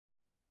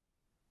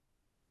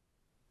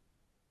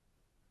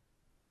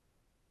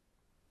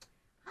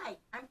Hi,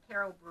 I'm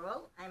Carol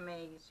Brull. I'm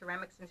a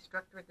ceramics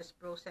instructor at the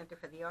Spruill Center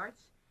for the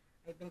Arts.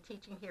 I've been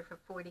teaching here for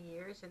 40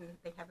 years and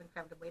they haven't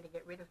found a way to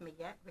get rid of me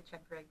yet, which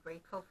I'm very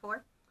grateful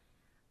for.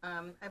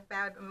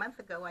 About a month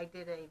ago, I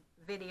did a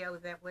video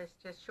that was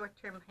just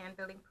short-term hand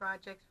building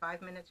projects,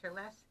 5 minutes or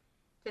less.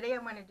 Today I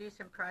want to do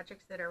some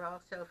projects that are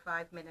also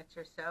 5 minutes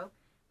or so,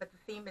 but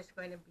the theme is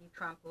going to be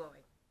trompe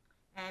l'oeil.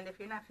 And if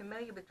you're not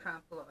familiar with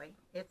trompe l'oeil,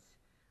 it's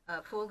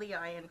fool the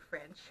eye in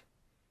French,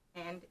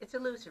 and it's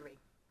illusory.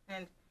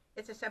 And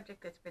it's a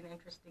subject that's been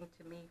interesting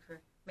to me for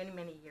many,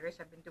 many years.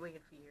 I've been doing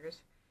it for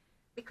years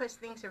because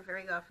things are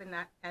very often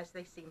not as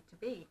they seem to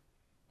be.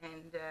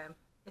 And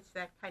it's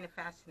that kind of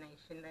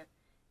fascination that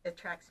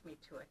attracts me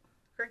to it.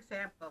 For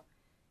example,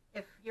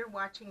 if you're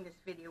watching this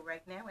video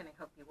right now, and I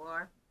hope you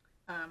are,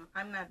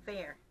 I'm not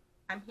there.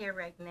 I'm here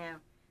right now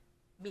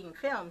being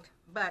filmed,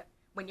 but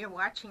when you're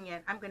watching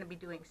it, I'm going to be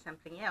doing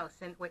something else.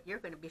 And what you're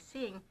going to be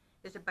seeing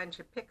is a bunch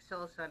of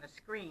pixels on a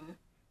screen,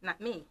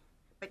 not me.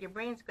 But your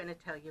brain's going to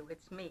tell you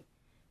it's me.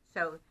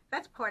 So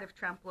that's part of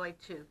trompe l'oeil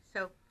too.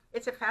 So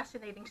it's a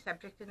fascinating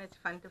subject and it's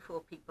fun to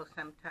fool people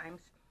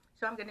sometimes.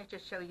 So I'm going to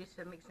just show you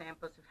some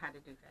examples of how to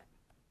do that.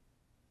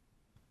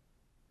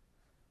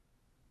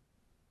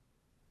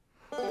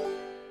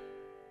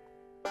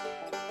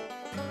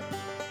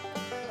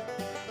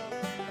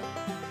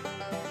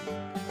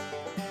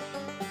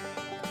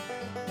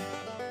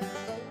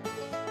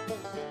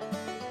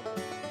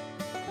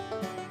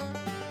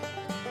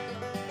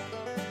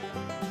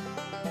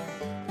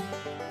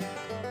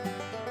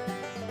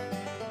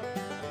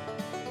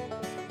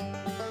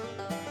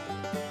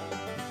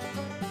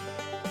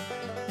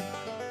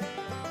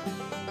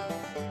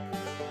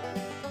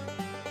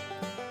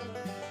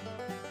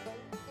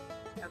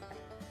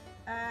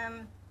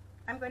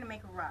 I'm going to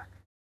make a rock.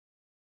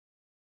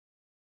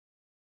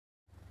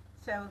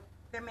 So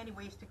there are many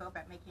ways to go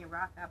about making a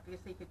rock.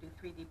 Obviously, you could do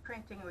 3D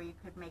printing, or you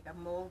could make a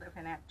mold of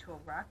an actual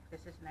rock.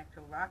 This is an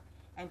actual rock,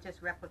 and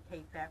just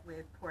replicate that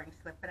with pouring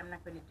slip, but I'm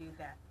not going to do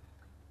that.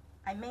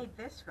 I made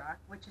this rock,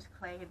 which is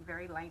clay and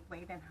very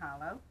lightweight and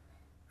hollow,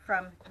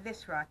 from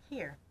this rock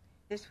here.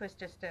 This was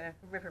just a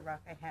river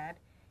rock I had,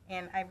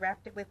 and I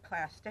wrapped it with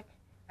plastic.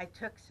 I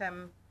took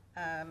some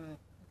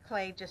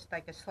clay, just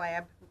like a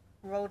slab,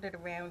 rolled it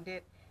around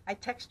it. I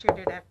textured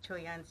it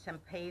actually on some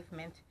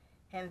pavement,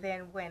 and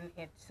then when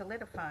it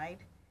solidified,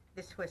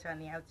 this was on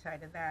the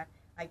outside of that,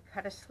 I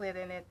cut a slit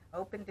in it,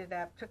 opened it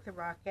up, took the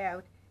rock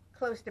out,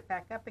 closed it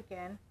back up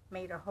again,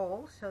 made a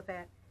hole so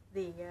that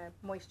the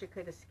moisture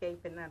could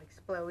escape and not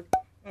explode,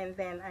 and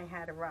then I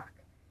had a rock.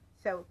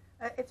 So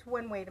it's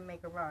one way to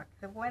make a rock.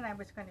 The one I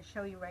was going to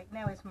show you right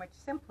now is much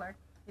simpler.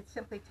 It's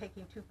simply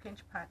taking 2 pinch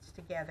pots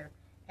together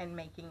and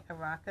making a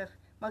rock of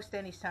most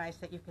any size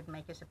that you could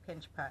make as a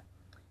pinch pot.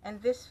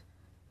 And this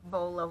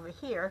bowl over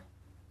here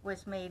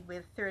was made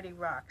with 30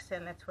 rocks,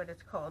 and that's what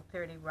it's called,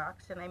 30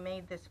 rocks. And I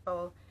made this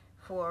bowl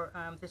for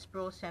the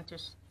Spruill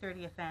Center's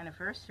 30th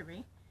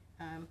anniversary,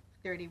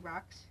 30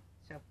 rocks,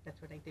 so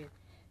that's what I did.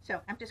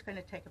 So I'm just going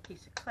to take a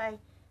piece of clay,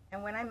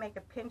 and when I make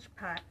a pinch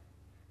pot,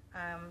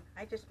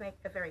 I just make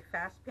a very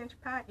fast pinch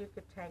pot. You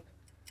could take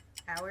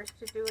hours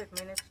to do it,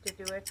 minutes to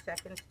do it,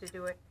 seconds to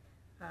do it.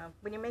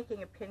 When you're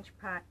making a pinch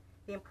pot,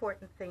 the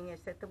important thing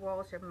is that the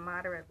walls are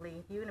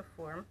moderately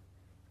uniform.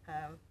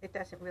 It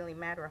doesn't really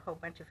matter a whole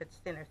bunch if it's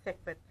thin or thick,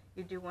 but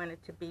you do want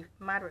it to be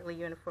moderately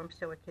uniform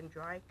so it can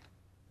dry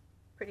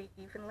pretty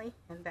evenly,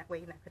 and that way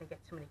you're not going to get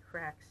so many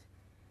cracks.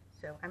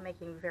 So I'm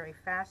making very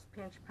fast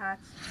pinch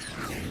pots,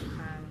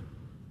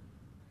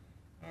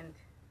 and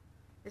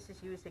this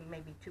is using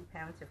maybe 2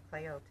 pounds of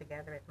clay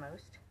altogether at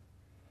most.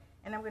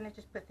 And I'm going to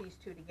just put these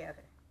two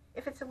together.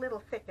 If it's a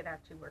little thick, it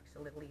actually works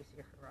a little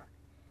easier for rock.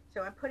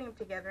 So I'm putting them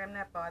together. I'm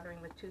not bothering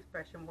with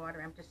toothbrush and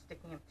water. I'm just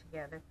sticking them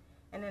together.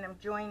 And then I'm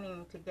joining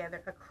them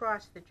together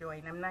across the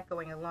joint. I'm not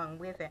going along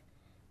with it,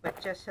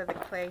 but just so the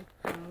clay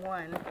from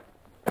one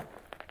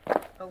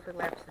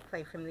overlaps the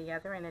clay from the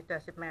other, and it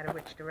doesn't matter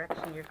which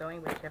direction you're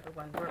going, whichever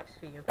one works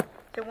for you.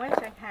 So once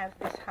I have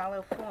this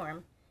hollow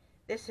form,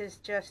 this is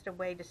just a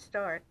way to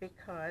start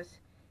because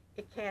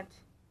it can't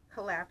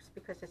collapse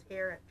because there's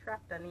air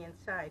trapped on the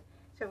inside.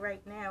 So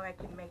right now I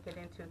can make it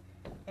into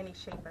any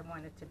shape I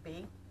want it to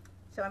be.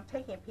 So I'm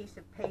taking a piece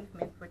of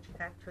pavement, which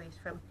actually is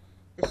from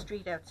the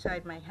street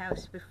outside my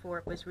house before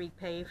it was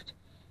repaved,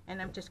 and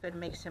I'm just going to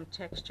make some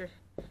texture.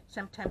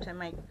 Sometimes I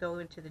might go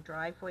into the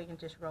driveway and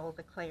just roll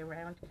the clay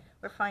around,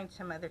 or find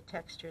some other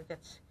texture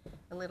that's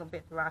a little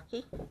bit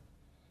rocky,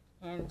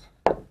 and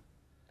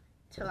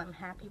until I'm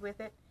happy with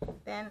it,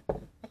 then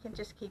I can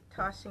just keep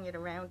tossing it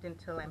around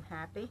until I'm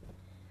happy.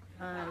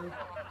 Okay,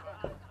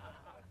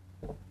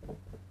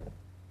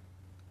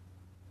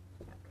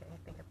 I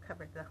think I've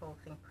covered the whole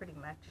thing pretty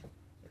much.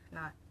 If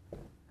not,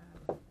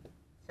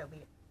 so be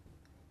it.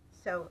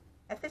 So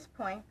at this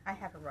point, I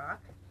have a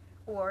rock,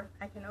 or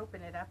I can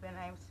open it up, and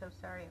I'm so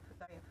sorry, I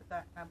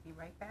forgot. I'll be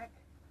right back.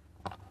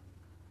 I'm going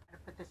to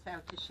put this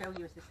out to show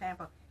you as a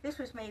sample. This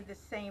was made the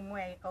same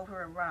way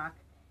over a rock,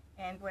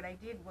 and what I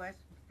did was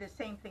the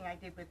same thing I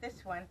did with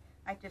this one.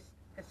 I just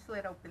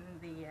slit open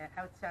the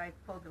outside,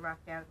 pulled the rock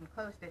out, and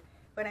closed it.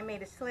 but I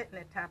made a slit in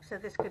the top, so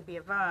this could be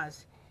a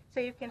vase. So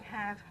you can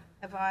have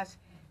a vase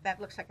that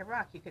looks like a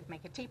rock. You could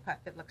make a teapot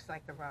that looks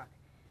like a rock.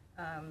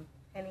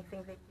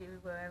 Anything that you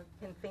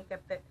can think of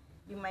that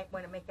you might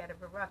want to make out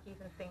of a rock,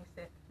 even things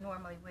that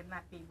normally would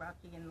not be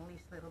rocky in the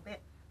least little bit.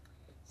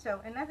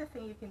 So another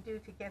thing you can do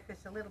to get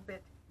this a little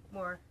bit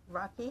more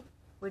rocky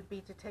would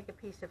be to take a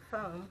piece of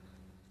foam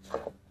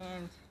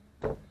and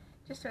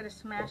just sort of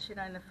smash it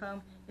on the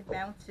foam. It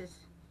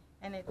bounces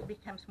and it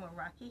becomes more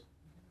rocky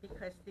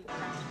because the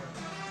actual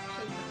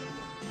shape of it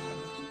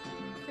has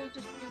changed. So you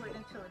just do it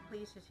until it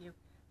pleases you.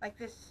 Like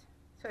this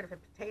sort of a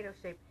potato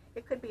shape.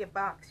 It could be a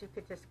box. You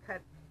could just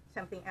cut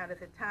something out of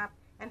the top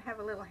and have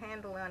a little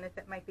handle on it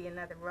that might be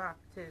another rock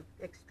to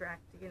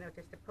extract,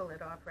 just to pull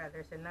it off rather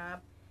as a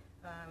knob.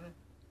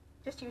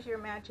 Just use your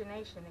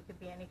imagination. It could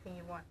be anything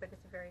you want, but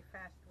it's a very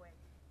fast way.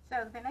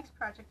 So the next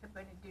project I'm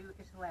going to do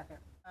is leather.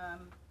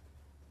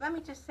 Let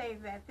me just say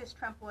that this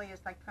Trompe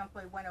is like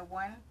Trompe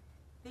 101.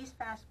 These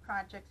fast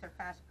projects are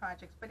fast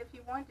projects, but if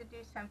you want to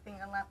do something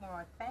a lot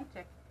more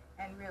authentic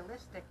and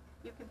realistic,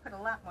 you can put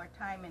a lot more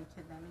time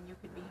into them, and you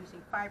could be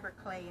using fiber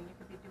clay, and you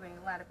could be doing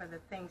a lot of other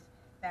things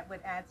that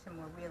would add some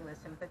more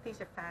realism, but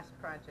these are fast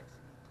projects.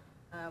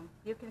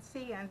 You can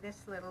see on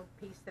this little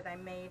piece that I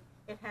made,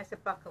 it has a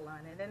buckle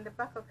on it, and the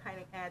buckle kind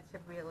of adds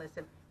some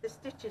realism. The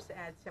stitches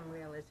add some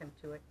realism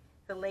to it.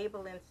 The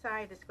label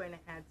inside is going to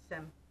add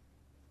some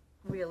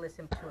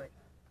realism to it.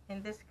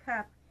 In this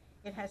cup,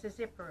 it has a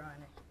zipper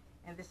on it,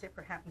 and the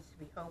zipper happens to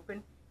be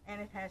open,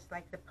 and it has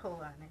like the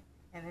pull on it,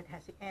 and it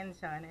has the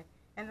ends on it,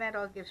 and that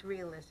all gives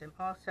realism.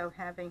 Also,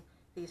 having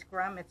these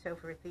grommets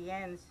over at the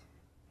ends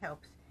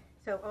helps.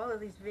 So all of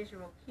these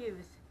visual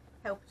cues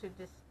help to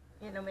just,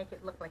 make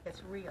it look like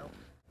it's real.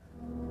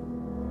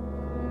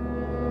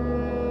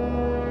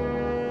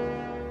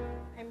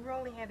 I'm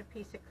rolling out a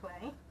piece of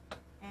clay,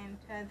 and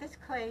this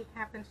clay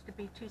happens to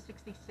be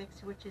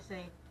 266, which is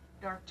a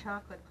dark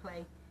chocolate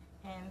clay.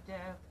 And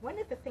one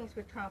of the things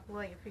with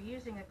Trompe, if you're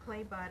using a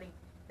clay body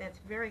that's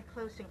very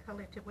close in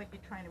color to what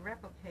you're trying to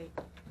replicate,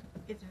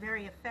 it's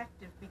very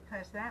effective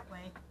because that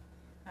way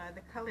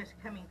the color's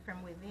coming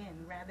from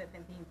within rather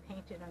than being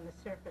painted on the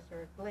surface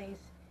or a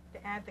glaze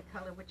to add the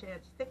color, which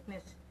adds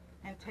thickness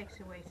and takes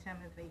away some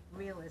of the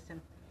realism.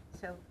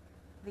 So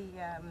the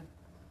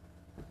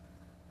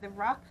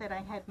rock that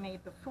I had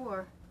made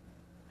before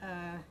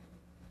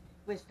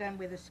was done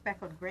with a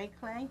speckled gray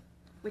clay,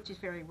 which is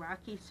very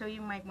rocky, so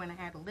you might want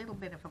to add a little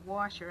bit of a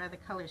wash or other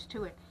colors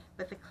to it,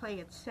 but the clay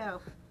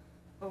itself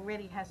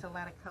already has a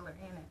lot of color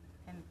in it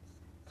and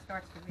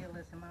starts the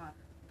realism off.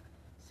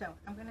 So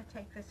I'm going to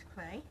take this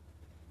clay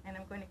and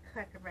I'm going to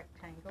cut a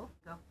rectangle.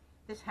 So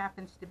this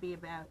happens to be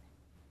about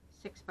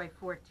 6 by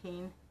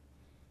 14,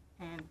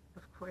 and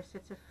of course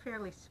it's a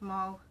fairly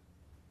small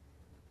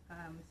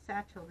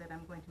satchel that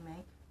I'm going to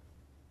make.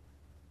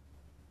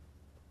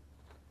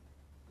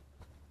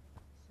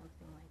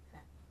 Something like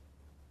that.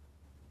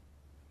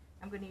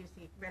 I'm going to use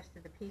the rest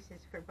of the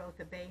pieces for both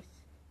the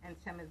base and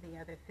some of the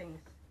other things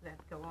that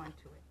go onto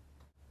it.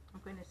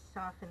 I'm going to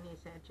soften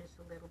these edges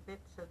a little bit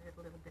so they're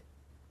a little bit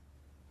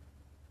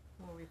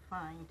more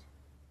refined.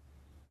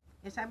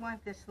 Is I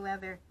want this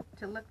leather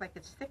to look like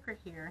it's thicker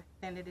here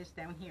than it is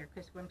down here,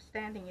 because I'm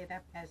standing it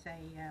up as a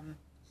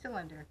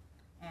cylinder,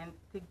 and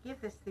to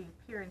give this the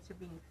appearance of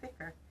being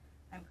thicker,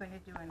 I'm going to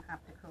do an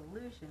optical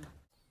illusion.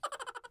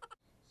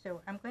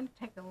 So I'm going to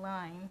take a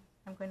line,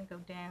 I'm going to go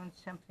down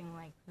something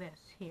like this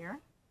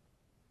here,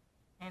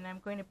 and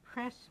I'm going to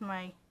press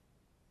my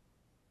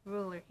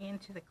ruler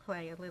into the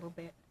clay a little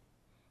bit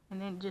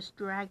and then just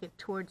drag it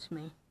towards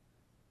me.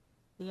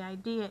 The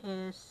idea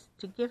is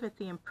to give it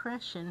the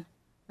impression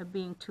of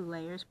being 2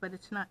 layers, but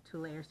it's not 2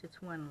 layers,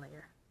 it's 1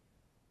 layer.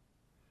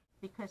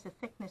 Because the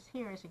thickness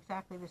here is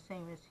exactly the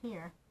same as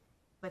here,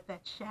 but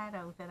that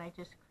shadow that I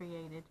just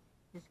created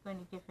is going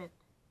to give it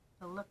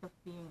the look of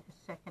being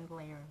a second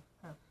layer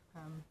of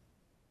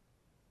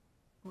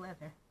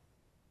leather.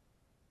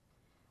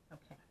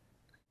 Okay.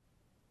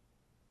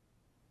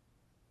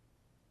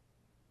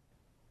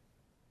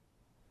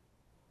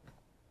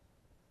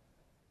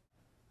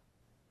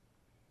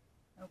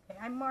 Okay,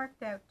 I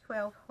marked out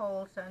 12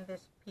 holes on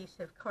this piece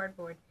of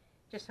cardboard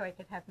just so I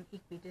could have them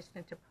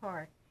equidistant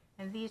apart.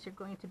 And these are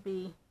going to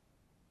be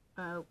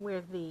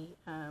where the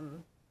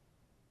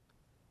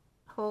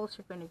holes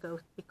are going to go,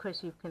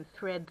 because you can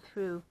thread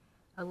through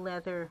a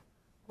leather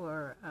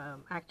or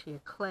actually a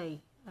clay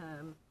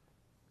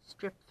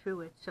strip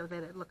through it so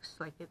that it looks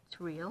like it's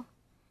real.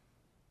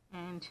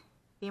 And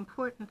the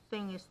important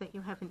thing is that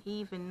you have an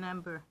even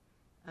number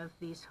of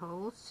these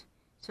holes,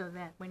 so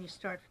that when you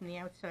start from the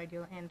outside,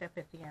 you'll end up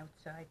at the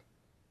outside,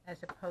 as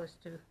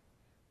opposed to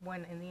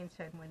one in the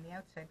inside and one in the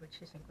outside,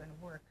 which isn't going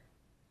to work.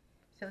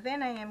 So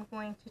then I am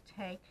going to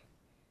take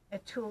a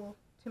tool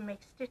to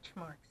make stitch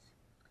marks.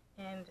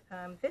 And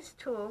this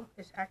tool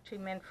is actually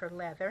meant for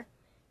leather,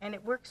 and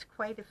it works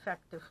quite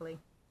effectively.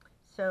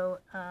 So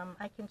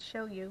I can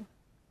show you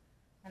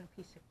on a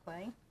piece of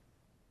clay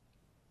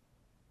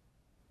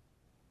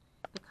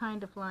the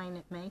kind of line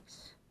it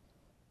makes,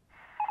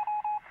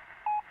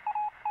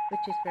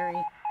 which is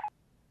very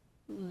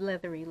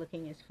leathery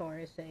looking as far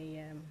as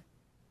a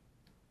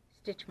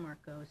stitch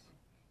mark goes.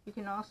 You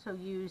can also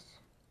use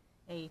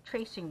a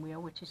tracing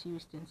wheel, which is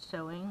used in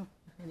sewing,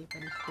 if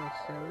anybody still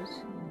sews.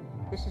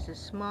 This is a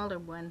smaller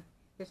one.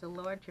 There's a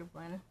larger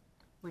one,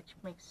 which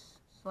makes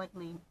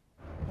slightly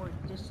more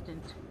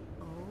distant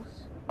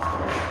holes.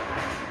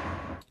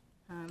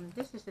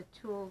 This is a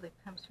tool that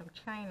comes from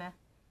China.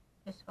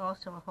 It's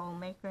also a hole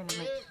maker, and it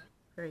makes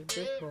very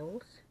big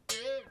holes.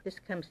 This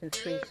comes in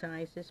 3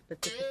 sizes,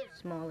 but this is the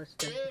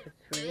smallest of the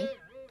 3.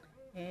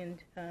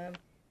 And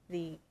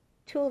the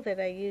tool that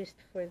I used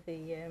for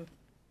the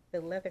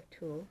leather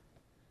tool,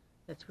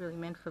 that's really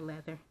meant for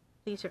leather,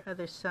 these are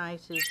other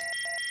sizes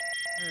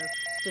of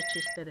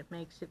stitches that it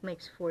makes. It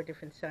makes 4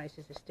 different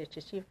sizes of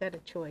stitches. So you've got a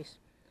choice.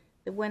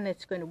 The one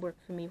that's going to work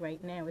for me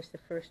right now is the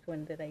first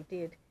one that I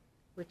did,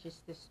 which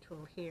is this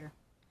tool here.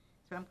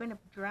 So I'm going to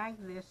drag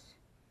this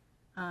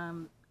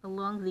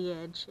along the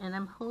edge, and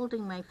I'm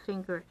holding my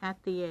finger at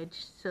the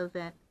edge so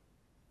that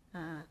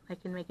I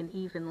can make an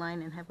even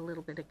line and have a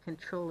little bit of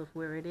control of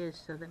where it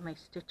is, so that my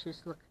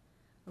stitches look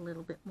a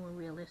little bit more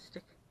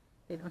realistic.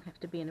 They don't have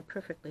to be in a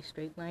perfectly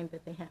straight line,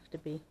 but they have to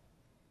be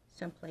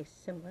someplace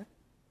similar.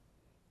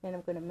 Then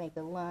I'm going to make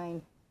a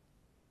line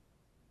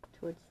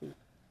towards the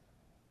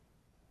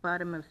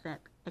bottom of that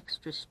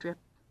extra strip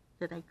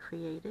that I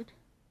created.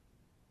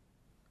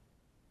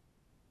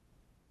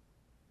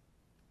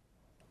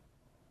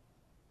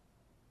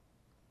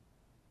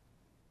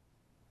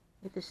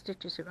 If the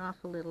stitches are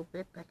off a little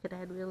bit, I could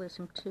add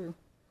realism too.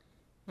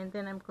 And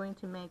then I'm going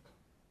to make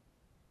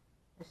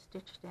a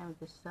stitch down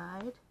the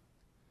side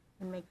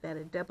and make that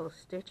a double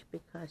stitch,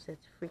 because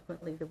that's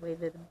frequently the way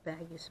that a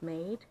bag is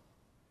made.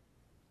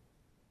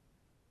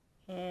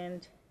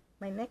 And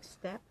my next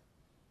step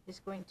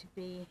is going to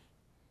be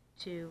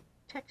to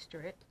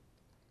texture it.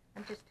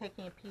 I'm just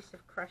taking a piece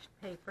of crushed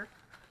paper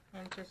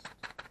and just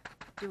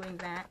doing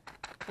that.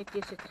 It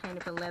gives it kind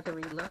of a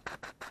leathery look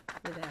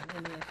without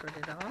any effort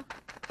at all.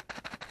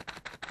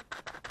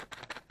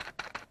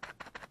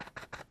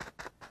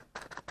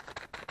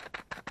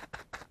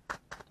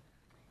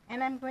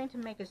 And I'm going to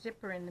make a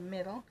zipper in the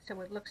middle, so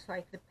it looks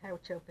like the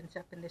pouch opens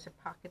up and there's a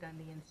pocket on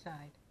the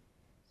inside.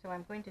 So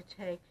I'm going to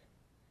take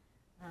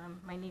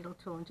my needle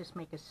tool and just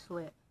make a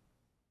slit.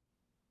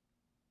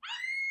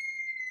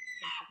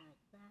 Something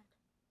like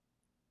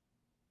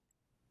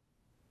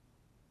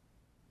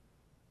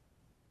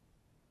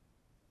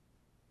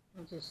that.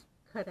 And just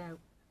cut out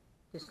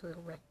this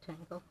little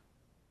rectangle.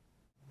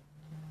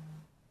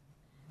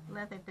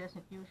 Leather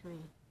doesn't usually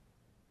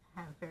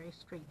have very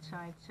straight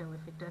sides, so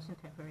if it doesn't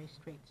have very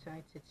straight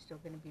sides, it's still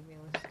going to be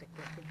realistic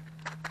looking.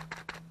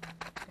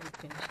 I'm going to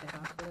finish that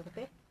off a little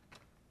bit.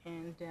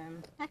 And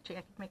actually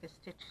I could make a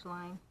stitch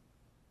line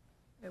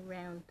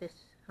around this.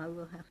 I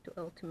will have to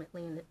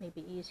ultimately, and it may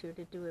be easier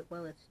to do it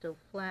while it's still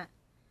flat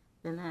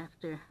than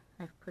after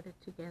I've put it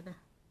together.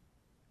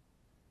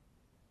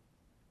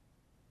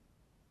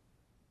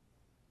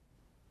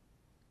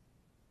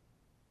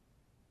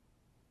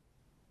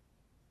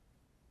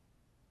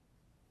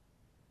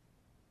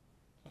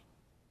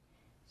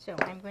 So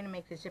I'm going to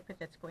make the zipper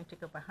that's going to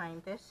go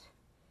behind this,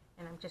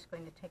 and I'm just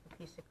going to take a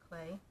piece of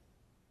clay.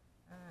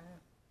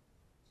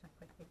 It's not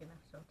quite big enough,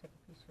 so I'll take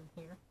a piece from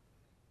here.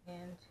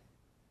 And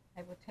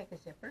I will take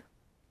a zipper.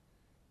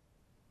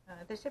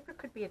 The zipper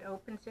could be an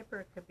open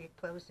zipper, it could be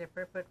a closed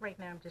zipper, but right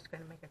now I'm just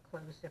going to make a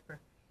closed zipper.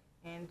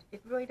 And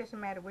it really doesn't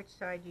matter which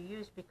side you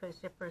use, because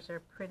zippers are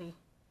pretty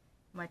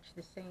much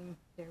the same.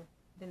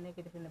 The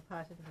negative and the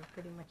positive are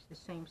pretty much the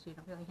same, so you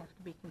don't really have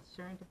to be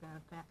concerned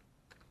about that.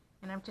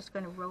 And I'm just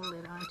going to roll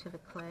it onto the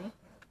clay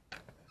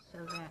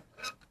so that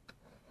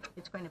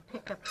it's going to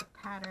pick up the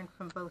pattern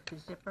from both the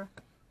zipper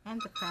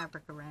and the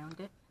fabric around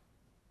it.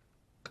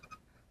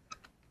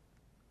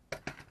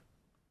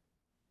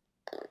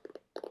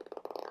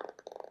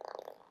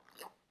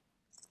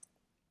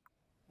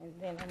 And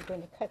then I'm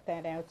going to cut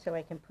that out so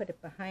I can put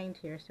it behind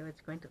here, so it's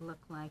going to look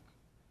like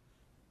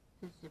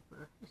the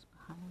zipper is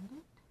behind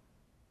it.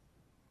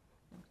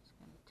 I'm just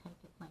going to take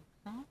it like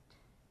that.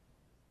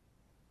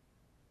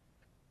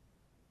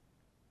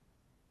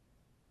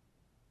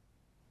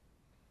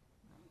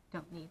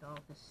 Don't need all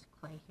this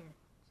clay here,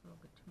 it's a little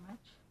bit too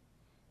much,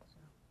 so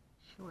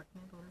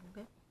shorten it a little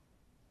bit.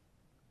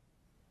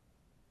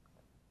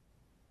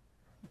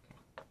 Okay,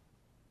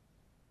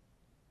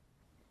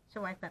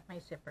 so I've got my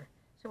zipper.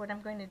 So what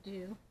I'm going to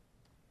do,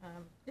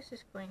 this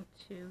is going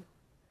to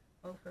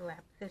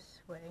overlap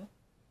this way,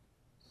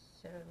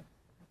 so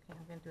okay,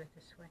 I'm going to do it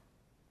this way.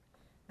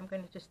 I'm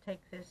going to just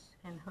take this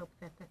and hope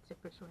that that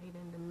zipper's right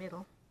in the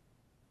middle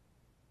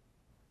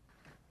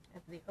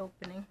of the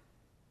opening.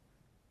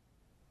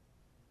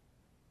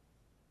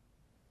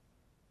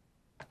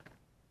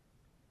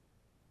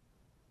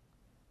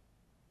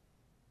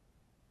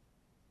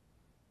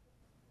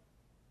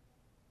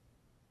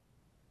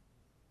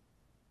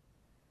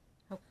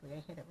 Hopefully I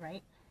hit it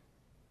right.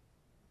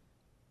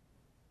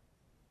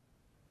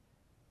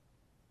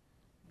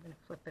 I'm going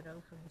to flip it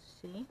over and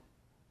see.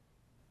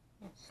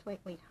 It's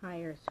slightly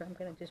higher, so I'm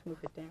going to just move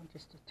it down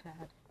just a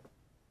tad.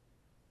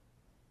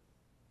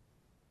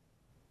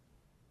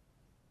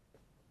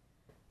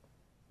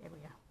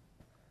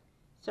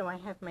 So I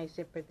have my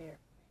zipper there.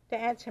 To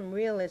add some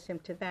realism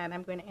to that,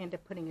 I'm going to end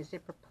up putting a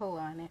zipper pull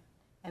on it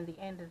and the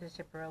end of the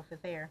zipper over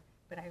there,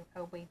 but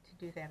I'll wait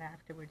to do that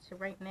afterwards. So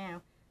right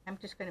now, I'm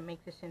just going to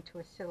make this into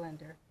a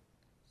cylinder.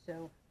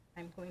 So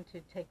I'm going to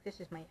take, this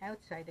is my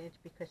outside edge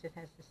because it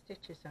has the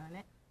stitches on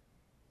it.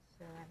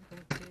 So I'm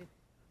going to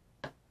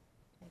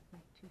take my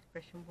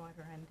toothbrush and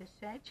water on this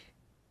edge,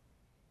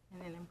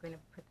 and then I'm going to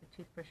put the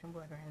toothbrush and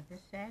water on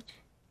this edge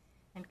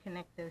and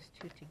connect those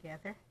two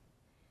together.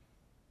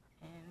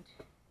 And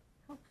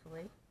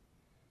hopefully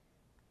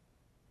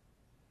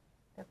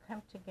they'll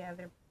come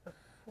together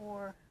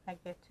before I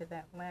get to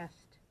that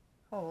last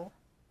hole,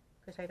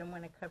 because I don't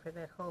want to cover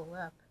that hole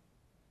up.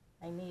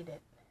 I need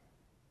it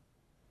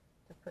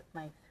to put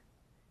my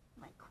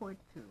cord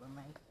through, or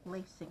my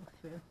lacing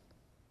through.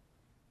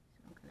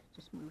 So I'm going to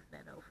just move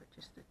that over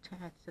just a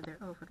tad so they're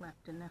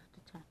overlapped enough to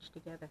attach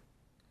together.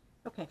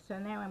 Okay, so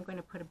now I'm going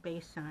to put a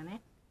base on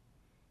it,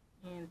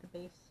 and the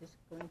base is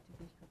going to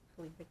be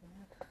hopefully big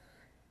enough.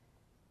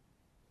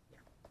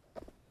 Yeah.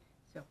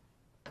 So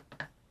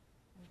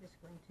I'm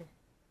just going to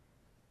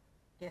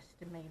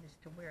guesstimate as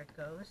to where it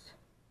goes.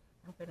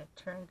 I'm going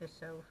to turn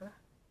this over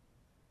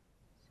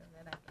so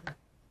that I can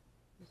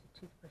use a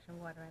toothbrush and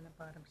water on the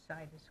bottom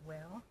side as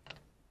well.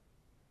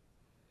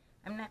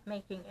 I'm not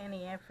making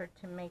any effort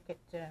to make it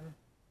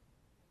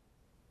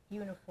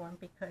uniform,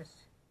 because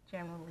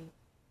generally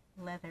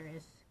leather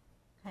is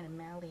kind of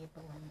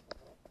malleable,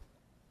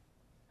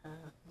 and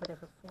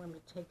whatever form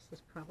it takes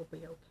is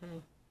probably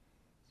okay.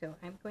 So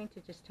I'm going to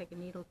just take a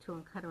needle tool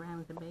and cut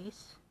around the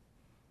base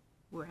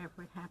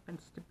wherever it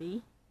happens to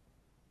be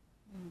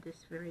in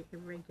this very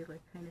irregular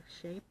kind of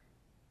shape.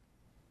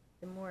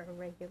 The more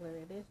irregular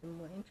it is, the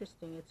more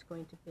interesting it's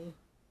going to be.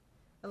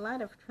 A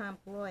lot of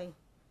trompe-l'oeil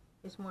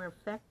is more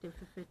effective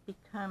if it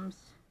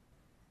becomes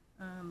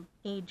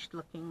aged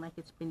looking, like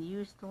it's been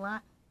used a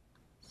lot.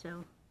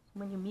 So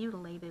when you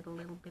mutilate it a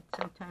little bit,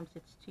 sometimes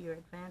it's to your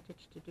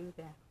advantage to do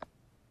that.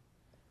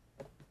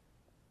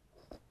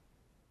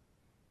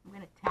 I'm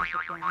going to tap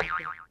it down a bit,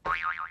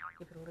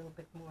 give it a little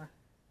bit more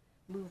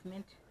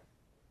movement.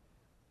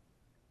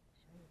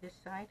 Show you this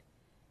side.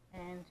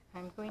 And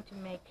I'm going to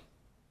make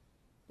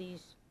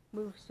these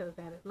move so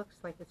that it looks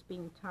like it's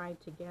being tied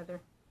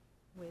together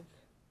with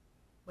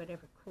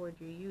whatever cord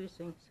you're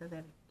using, so that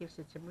it gives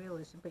it some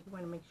realism, but you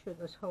want to make sure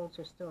those holes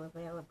are still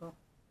available.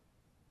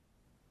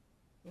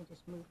 You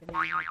just move it in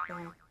like that,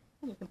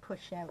 and you can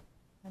push out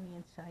on the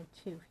inside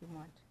too if you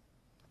want.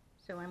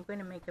 So I'm going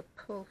to make a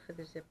pull for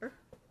the zipper,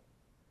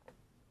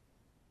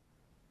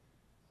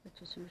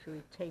 which is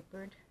usually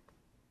tapered.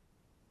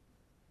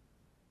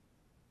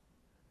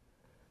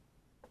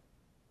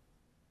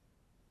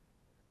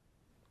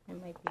 I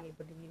might be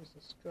able to use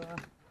a straw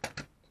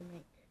to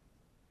make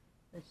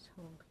this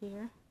hole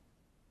here,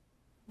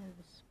 and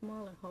the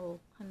smaller hole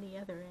on the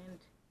other end.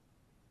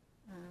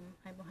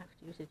 I will have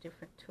to use a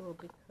different tool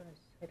because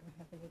I don't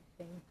have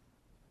anything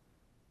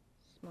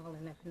small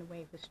enough in the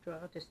way of a straw.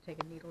 I'll just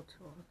take a needle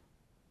tool,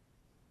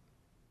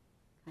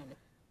 kind of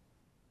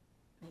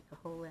make a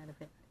hole out of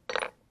it,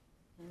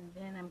 and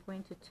then I'm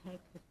going to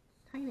take a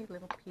tiny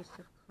little piece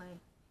of clay.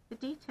 The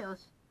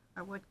details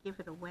are what give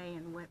it away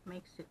and what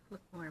makes it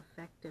look more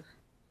effective.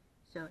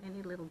 So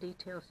any little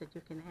details that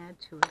you can add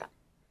to it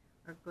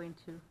are going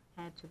to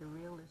add to the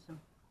realism.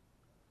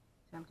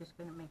 So I'm just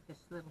going to make this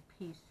little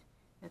piece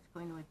that's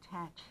going to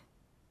attach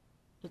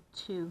it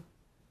to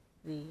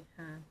the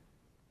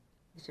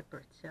zipper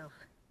itself.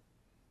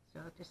 So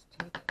I'll just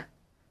take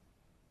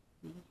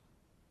the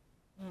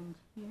end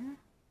here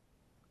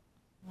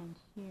and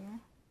here,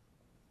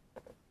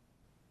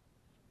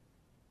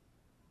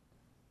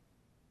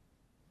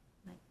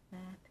 like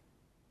that,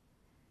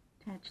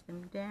 attach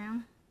them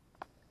down.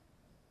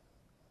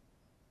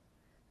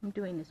 I'm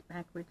doing this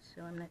backwards,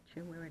 so I'm not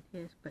sure where it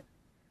is, but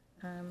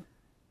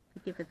to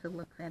give it the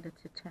look that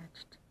it's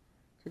attached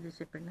to the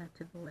zipper, not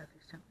to the leather.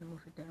 So I'm going to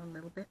move it down a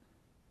little bit.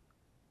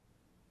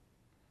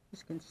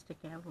 This can stick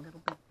out a little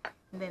bit.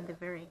 And then the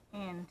very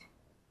end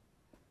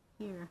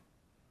here,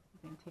 I'm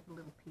going to take a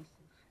little piece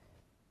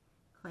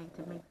of clay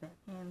to make that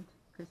end,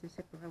 because the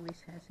zipper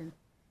always has an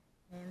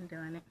end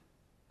on it.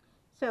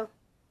 So,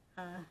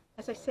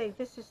 as I say,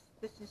 this is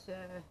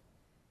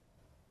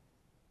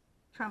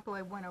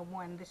Trompe-l'oeil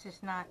 101. This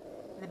is not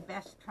the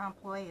best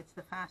trompe-l'oeil, it's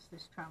the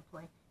fastest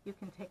trompe-l'oeil. You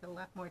can take a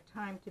lot more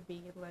time to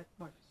be a lot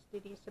more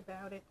fastidious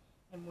about it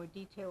and more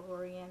detail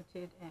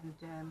oriented,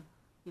 and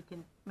you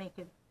can make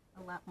it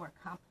a lot more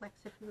complex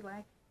if you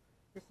like.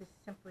 This is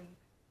simply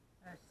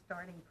a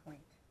starting point.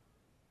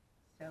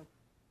 So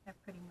that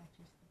pretty much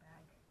is the bag.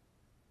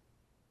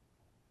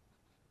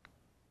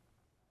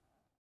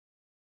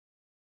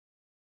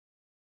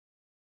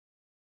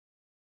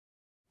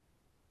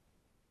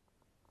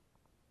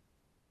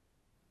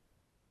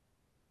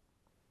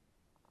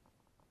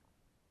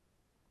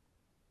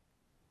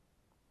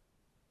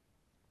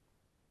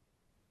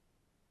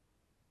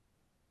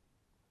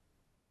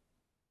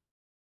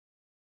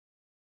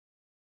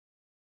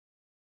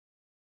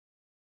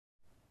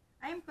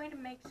 I am going to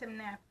make some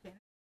napkins.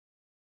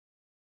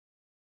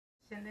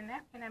 And the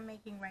napkin I'm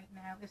making right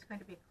now is going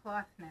to be a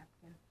cloth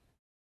napkin.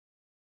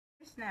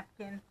 This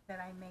napkin that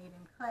I made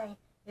in clay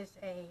is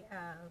a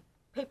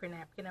paper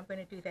napkin. I'm going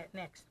to do that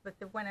next, but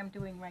the one I'm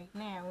doing right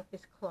now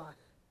is cloth,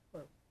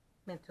 or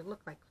meant to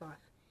look like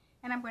cloth.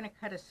 And I'm going to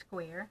cut a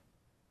square.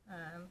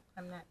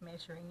 I'm not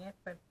measuring it,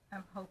 but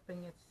I'm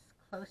hoping it's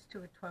close to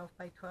a 12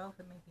 by 12.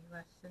 It may be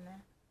less than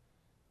that.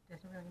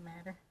 Doesn't really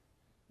matter.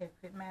 If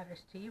it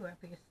matters to you,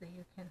 obviously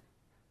you can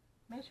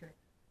measure it.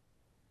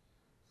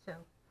 So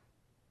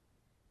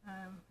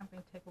I'm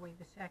going to take away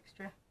this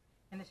extra,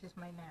 and this is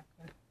my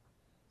napkin.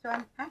 So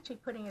I'm actually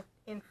putting it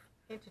into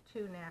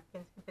two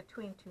napkins,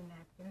 between two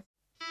napkins.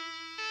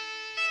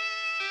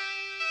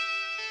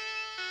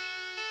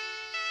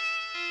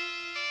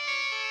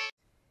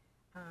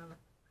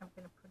 I'm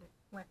going to put it,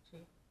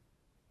 actually,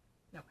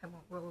 no, I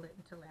won't roll it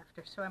until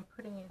after. So I'm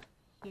putting it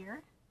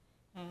here,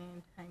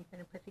 and I'm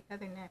going to put the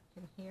other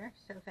napkin here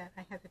so that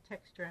I have the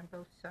texture on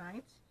both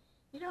sides.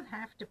 You don't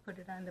have to put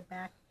it on the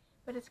back,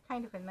 but it's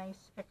kind of a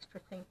nice extra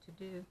thing to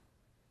do.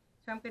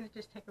 So I'm going to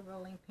just take a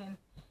rolling pin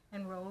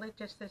and roll it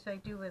just as I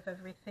do with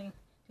everything.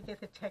 To get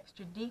the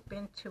texture deep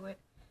into it,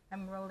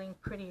 I'm rolling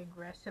pretty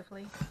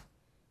aggressively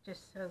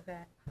just so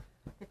that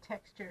the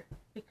texture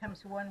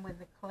becomes one with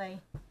the clay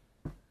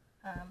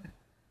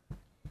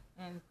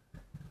and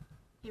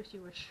gives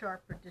you a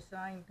sharper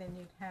design than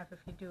you'd have if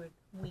you do it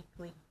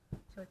weakly.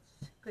 So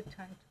it's a good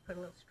time to put a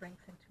little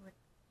strength into it.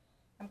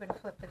 I'm going to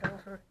flip it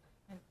over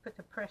and put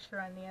the pressure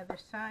on the other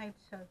side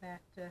so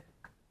that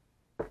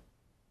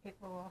it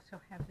will also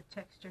have the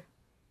texture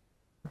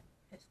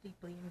as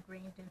deeply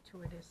ingrained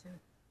into it as in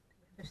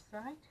the other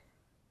side.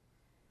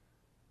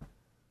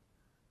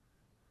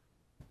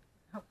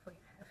 Hopefully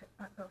I have it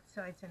on both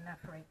sides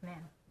enough right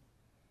now.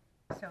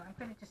 So I'm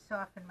going to just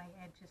soften my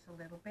edges a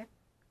little bit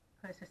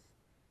because this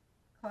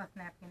cloth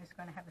napkin is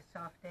going to have a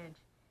soft edge.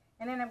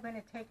 And then I'm going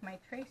to take my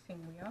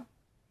tracing wheel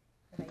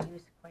that I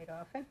use quite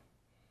often,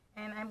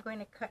 and I'm going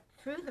to cut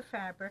through the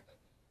fabric,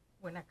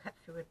 well, not cut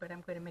through it, but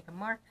I'm going to make a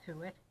mark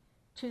through it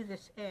to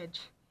this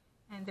edge.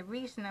 And the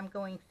reason I'm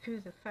going through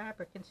the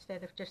fabric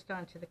instead of just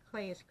onto the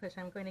clay is because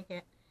I'm going to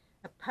get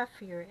a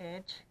puffier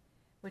edge,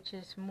 which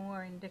is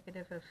more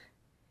indicative of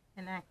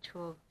an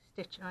actual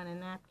stitch on a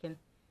napkin.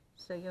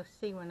 So you'll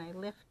see when I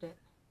lift it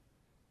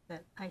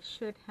that I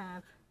should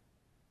have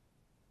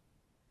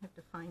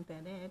to find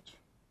that edge.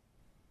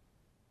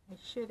 I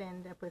should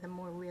end up with a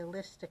more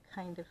realistic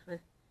kind of a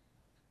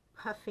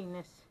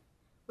puffiness,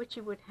 which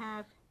you would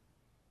have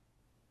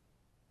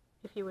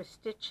if you were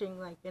stitching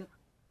like a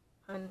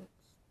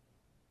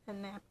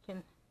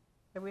napkin,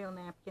 a real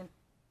napkin.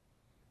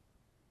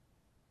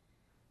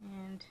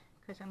 And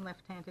because I'm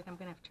left-handed, I'm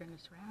going to have to turn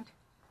this around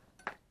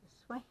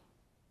this way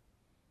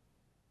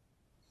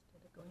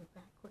instead of going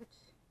backwards.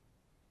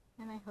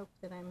 And I hope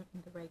that I'm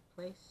in the right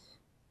place.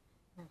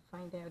 I'll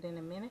find out in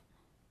a minute.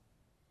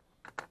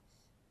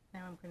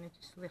 Now I'm going to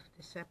just lift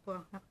this up.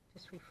 Well, I'll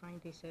just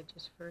refine these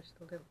edges first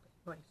a little bit.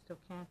 Well, I still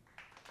can.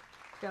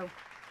 So,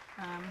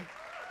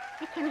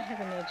 I kind of have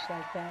an edge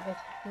like that. As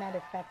a matter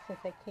of fact,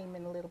 since I came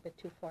in a little bit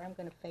too far, I'm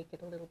going to fake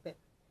it a little bit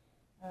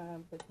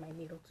with my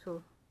needle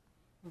tool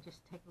and just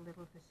take a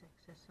little of this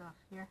excess off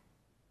here.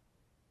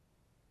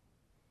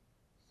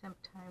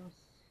 Sometimes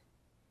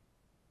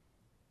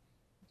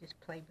you just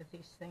play with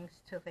these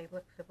things till they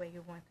look the way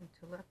you want them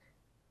to look.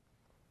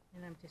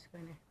 And I'm just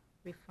going to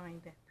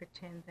refine that,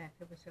 pretend that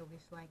it was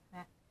always like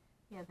that.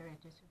 The other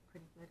edges are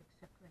pretty good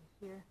except right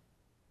here.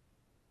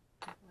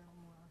 A little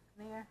more off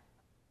there.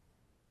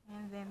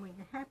 And then when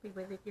you're happy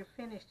with it, you're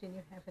finished and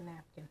you have a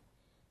napkin.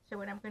 So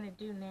what I'm going to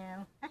do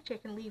now, actually I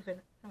can leave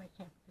it, no I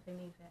can't because I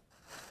need that.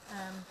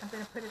 I'm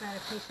going to put it on a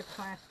piece of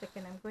plastic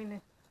and I'm going to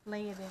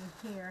lay it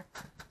in here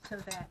so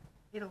that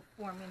it'll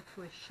form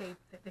into a shape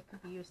that it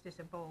could be used as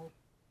a bowl.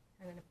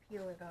 I'm going to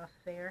peel it off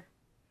there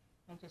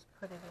and just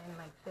put it in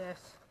like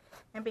this.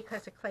 And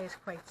because the clay is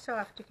quite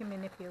soft, you can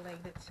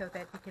manipulate it so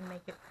that you can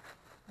make it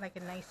like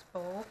a nice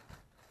bowl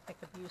that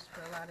could be used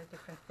for a lot of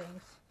different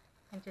things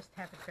and just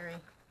have it very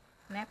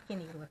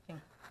napkin-y looking.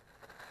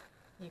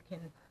 You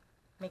can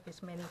make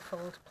as many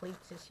fold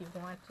pleats as you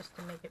want just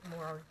to make it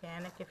more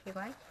organic if you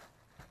like.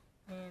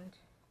 And it's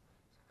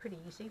pretty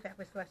easy. That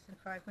was less than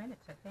 5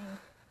 minutes, I think.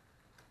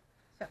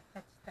 So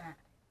that's that.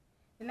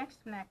 The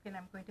next napkin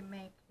I'm going to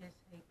make is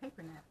a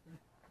paper napkin.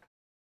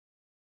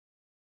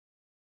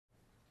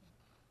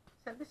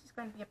 So this is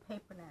going to be a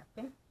paper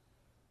napkin.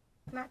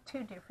 Not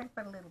too different,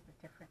 but a little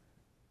bit different.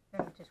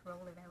 Then you just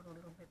roll it out a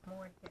little bit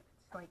more to get it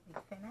slightly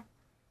thinner.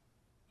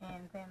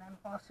 And then I'm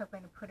also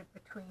going to put it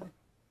between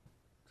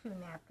two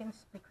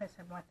napkins because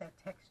I want that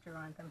texture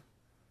on them.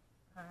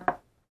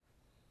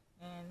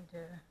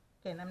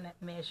 Again, I'm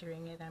not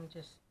measuring it, I'm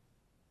just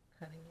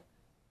cutting it.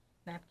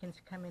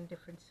 Napkins come in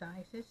different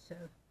sizes, so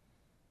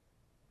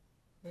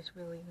there's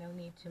really no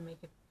need to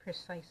make it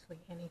precisely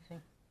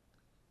anything.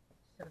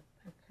 So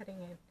I'm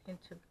cutting it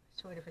into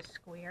sort of a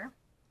square,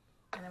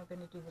 and I'm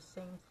going to do the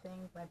same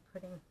thing by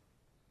putting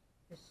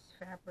this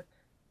fabric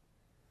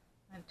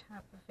on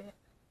top of it,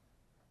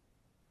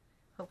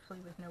 hopefully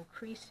with no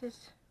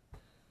creases.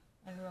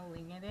 and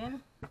rolling it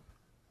in.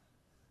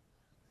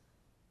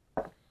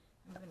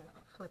 I'm going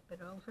to flip it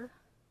over,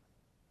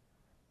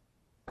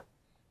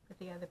 put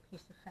the other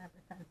piece of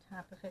fabric on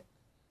top of it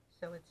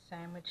so it's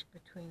sandwiched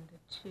between the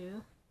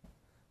two,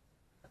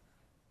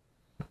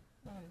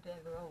 and then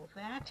roll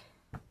that.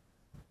 I'm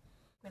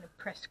going to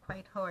press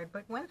quite hard,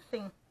 but one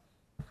thing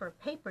for a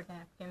paper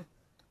napkin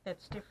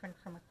that's different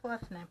from a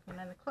cloth napkin,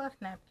 on a cloth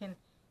napkin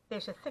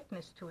there's a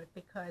thickness to it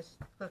because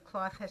the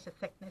cloth has a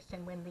thickness,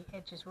 and when the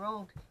edge is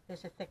rolled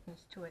there's a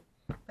thickness to it,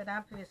 but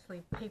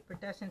obviously paper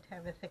doesn't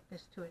have a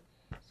thickness to it.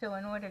 So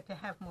in order to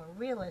have more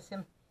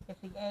realism, if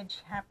the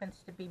edge happens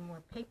to be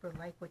more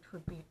paper-like, which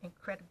would be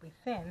incredibly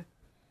thin,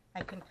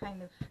 I can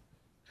kind of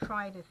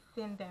try to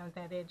thin down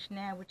that edge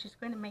now, which is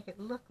going to make it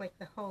look like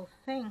the whole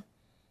thing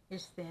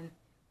is thin,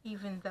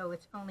 even though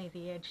it's only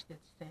the edge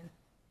that's thin.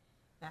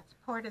 That's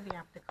part of the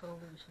optical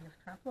illusion of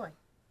trompe.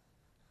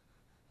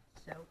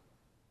 So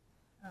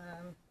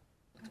I'm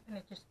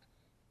going to just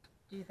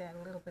do that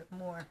a little bit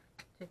more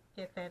to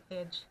get that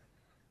edge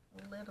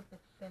a little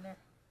bit thinner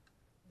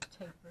and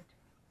tapered.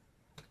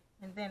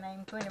 And then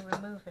I'm going to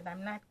remove it.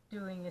 I'm not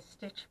doing a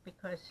stitch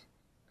because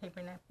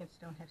paper napkins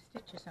don't have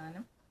stitches on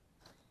them.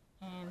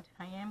 And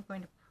I am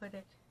going to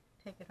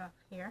take it off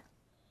here.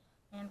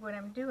 And what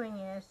I'm doing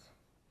is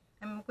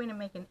I'm going to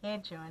make an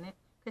edge on it,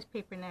 because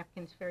paper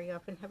napkins very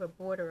often have a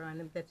border on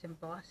them that's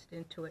embossed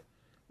into it.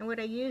 And what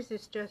I use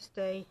is just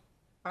a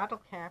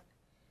bottle cap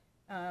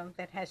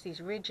that has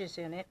these ridges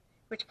in it,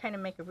 which kind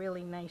of make a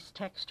really nice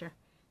texture.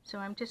 So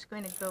I'm just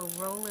going to go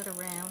roll it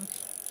around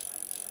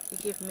to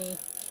give me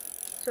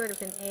sort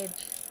of an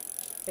edge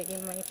that you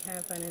might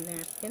have on a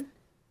napkin.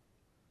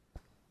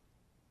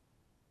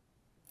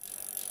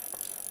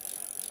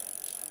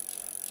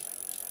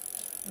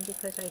 And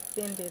because I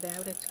thinned it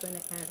out, it's going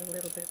to add a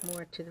little bit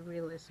more to the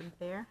realism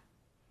there.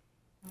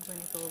 I'm going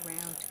to go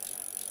around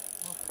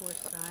all four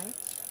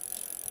sides.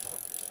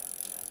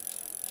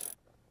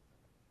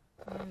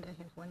 And I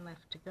have one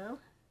left to go.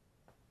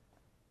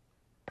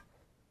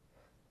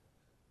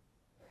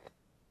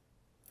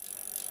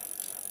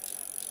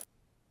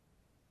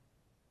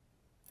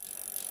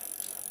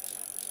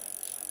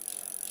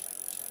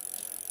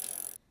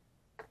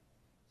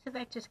 So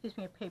that just gives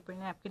me a paper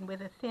napkin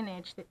with a thin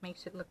edge that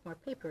makes it look more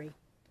papery.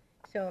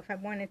 So if I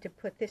wanted to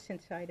put this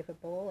inside of a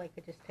bowl, I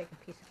could just take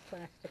a piece of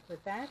plastic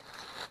with that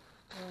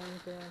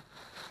and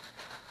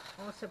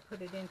also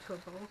put it into a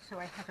bowl so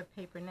I have a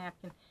paper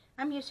napkin.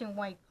 I'm using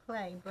white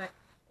clay, but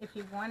if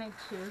you wanted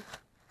to,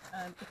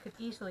 it could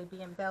easily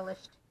be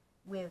embellished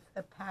with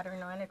a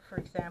pattern on it, for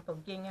example,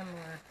 gingham,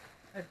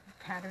 or a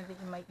pattern that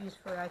you might use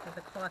for either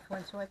the cloth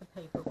ones or the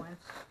paper ones.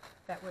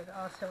 That would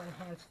also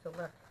enhance the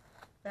look.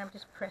 But I'm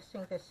just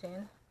pressing this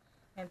in,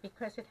 and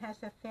because it has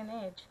a thin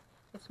edge,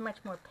 it's much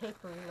more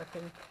papery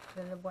looking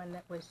than the one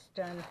that was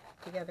done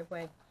the other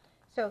way.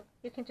 So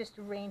you can just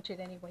arrange it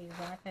any way you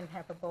want and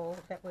have a bowl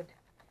that would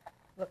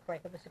look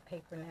like it was a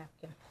paper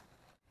napkin.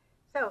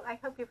 So I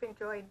hope you've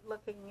enjoyed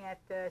looking at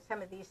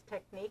some of these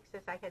techniques.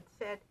 As I had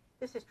said,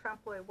 this is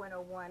Trompe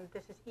 101.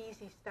 This is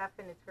easy stuff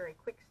and it's very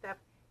quick stuff.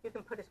 You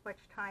can put as much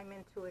time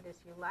into it as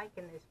you like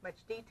and as much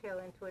detail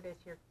into it as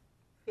you're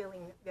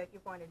feeling that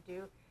you want to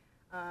do.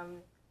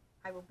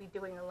 I will be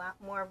doing a lot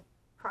more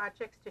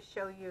projects to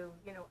show you,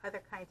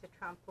 other kinds of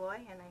trompe,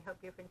 and I hope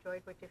you've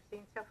enjoyed what you've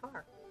seen so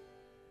far.